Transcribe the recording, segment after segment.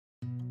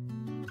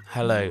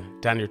Hello,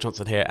 Daniel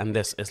Johnson here, and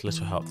this is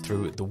Little Help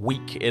Through the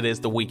Week. It is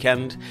the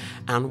weekend,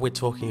 and we're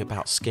talking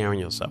about scaring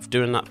yourself,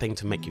 doing that thing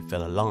to make you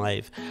feel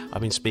alive.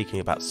 I've been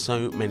speaking about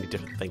so many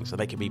different things, so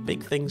they can be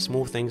big things,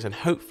 small things, and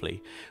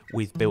hopefully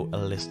we've built a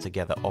list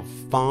together of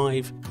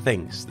 5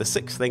 things. The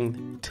 6th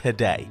thing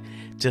today,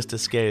 just to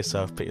scare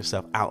yourself, put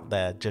yourself out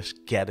there,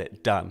 just get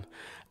it done.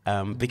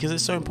 Because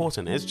it's so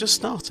important. It's just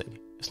starting.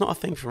 It's not a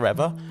thing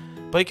forever.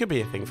 But it could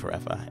be a thing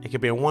forever. It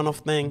could be a one-off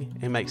thing.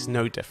 It makes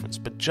no difference.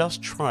 But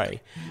just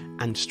try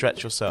and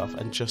stretch yourself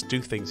and just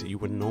do things that you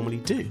wouldn't normally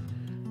do.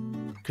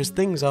 Because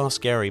things are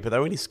scary, but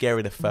they're only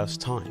scary the first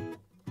time.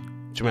 Do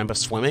you remember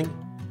swimming?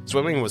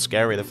 Swimming was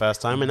scary the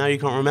first time, and now you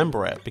can't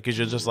remember it because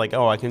you're just like,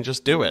 oh, I can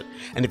just do it.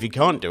 And if you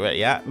can't do it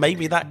yet,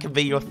 maybe that could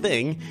be your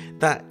thing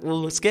that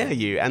will scare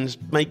you and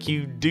make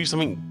you do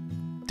something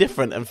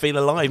different and feel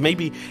alive.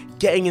 Maybe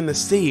getting in the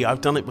sea.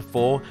 I've done it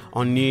before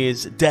on New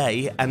Year's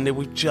Day, and then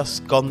we've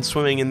just gone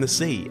swimming in the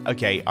sea.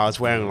 Okay, I was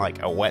wearing like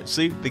a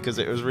wetsuit because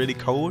it was really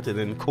cold and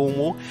in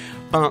Cornwall,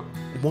 but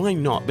why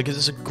not? Because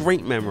it's a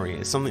great memory.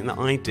 It's something that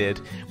I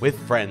did with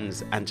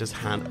friends and just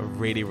had a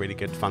really, really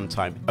good fun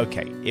time.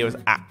 Okay, it was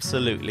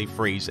absolutely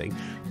freezing,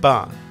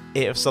 but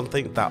it was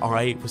something that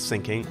I was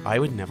thinking I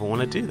would never want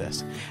to do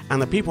this.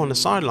 And the people on the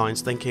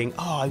sidelines thinking,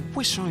 oh, I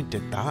wish I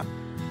did that.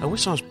 I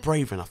wish I was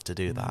brave enough to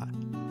do that.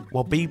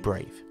 Well, be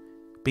brave.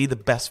 Be the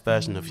best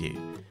version of you.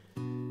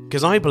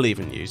 Because I believe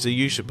in you, so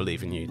you should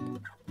believe in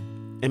you.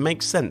 It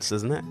makes sense,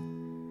 doesn't it?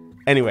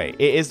 Anyway,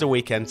 it is the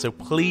weekend, so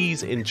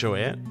please enjoy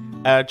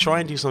it. Try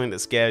and do something that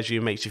scares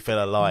you, makes you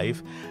feel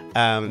alive.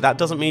 That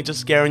doesn't mean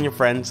just scaring your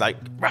friends, like,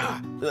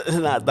 rah!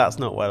 That's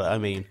not what I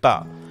mean.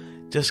 But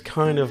just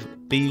kind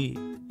of be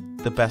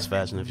the best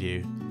version of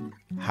you.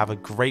 Have a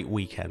great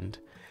weekend.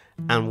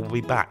 And we'll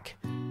be back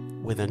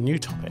with a new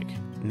topic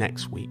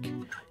next week.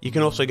 You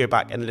can also go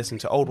back and listen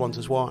to old ones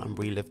as well and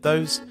relive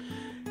those.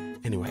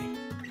 Anyway,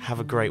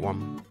 have a great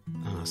one,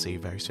 and I'll see you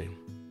very soon.